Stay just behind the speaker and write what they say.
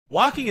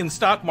Locking in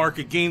stock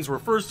market gains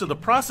refers to the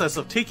process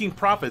of taking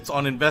profits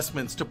on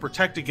investments to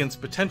protect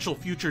against potential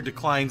future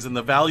declines in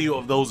the value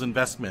of those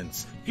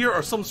investments. Here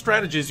are some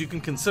strategies you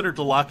can consider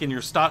to lock in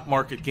your stock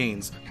market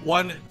gains.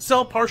 1.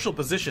 Sell partial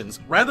positions.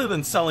 Rather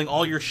than selling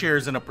all your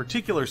shares in a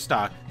particular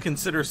stock,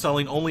 consider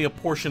selling only a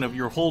portion of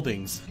your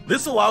holdings.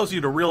 This allows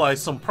you to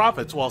realize some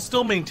profits while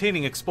still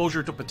maintaining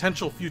exposure to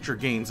potential future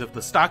gains if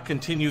the stock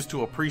continues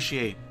to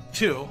appreciate.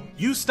 2.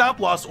 Use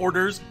stop-loss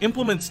orders.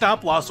 Implement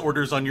stop-loss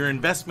orders on your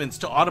investments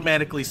to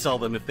automatically sell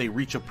them if they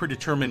reach a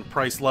predetermined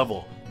price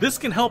level. This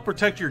can help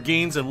protect your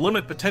gains and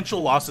limit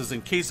potential losses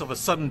in case of a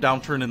sudden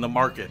downturn in the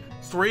market.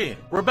 3.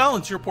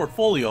 Rebalance your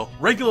portfolio.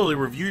 Regularly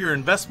review your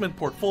investment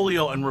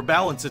portfolio and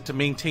rebalance it to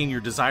maintain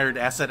your desired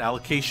asset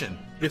allocation.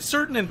 If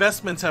certain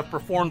investments have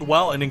performed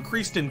well and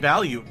increased in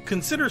value,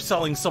 consider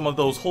selling some of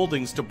those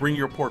holdings to bring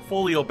your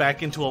portfolio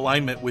back into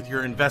alignment with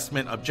your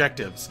investment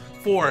objectives.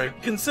 4.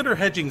 Consider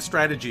hedging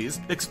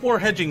strategies. Explore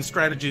hedging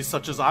strategies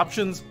such as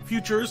options,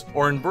 futures,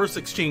 or inverse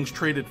exchange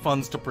traded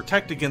funds to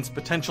protect against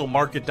potential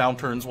market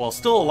downturns while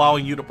still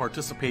allowing you to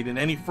participate in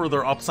any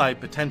further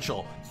upside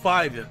potential.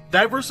 5.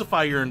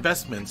 Diversify your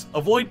investments.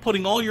 Avoid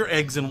putting all your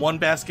eggs in one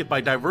basket by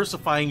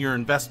diversifying your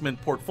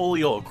investment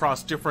portfolio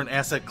across different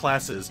asset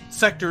classes,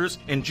 sectors,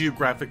 and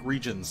geographic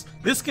regions.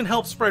 This can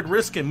help spread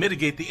risk and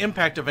mitigate the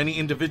impact of any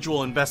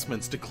individual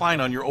investment's decline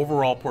on your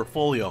overall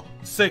portfolio.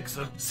 6.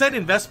 Set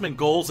investment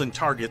goals and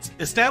targets.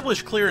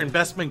 Establish clear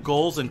investment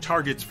goals and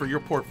targets for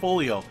your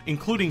portfolio,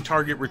 including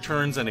target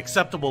returns and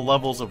acceptable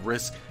levels of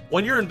risk.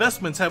 When your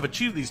investments have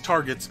achieved these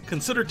targets,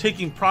 consider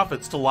taking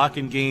profits to lock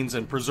in gains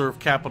and preserve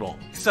capital.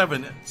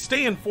 7.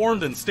 Stay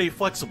informed and stay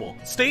flexible.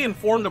 Stay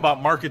informed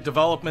about market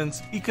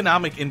developments,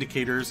 economic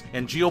indicators,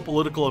 and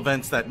geopolitical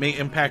events that may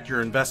impact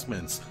your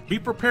investments. Be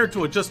prepared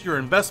to adjust your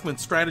investment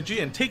strategy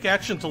and take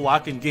action to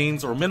lock in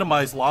gains or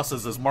minimize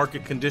losses as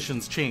market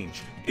conditions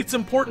change. It's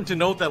important to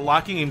note that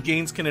locking in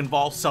gains can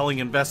involve selling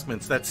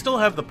investments that still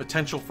have the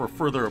potential for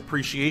further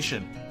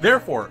appreciation.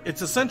 Therefore,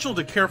 it's essential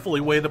to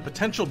carefully weigh the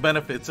potential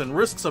benefits and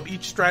risks of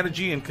each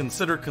strategy and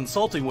consider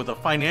consulting with a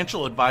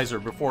financial advisor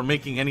before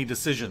making any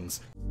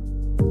decisions.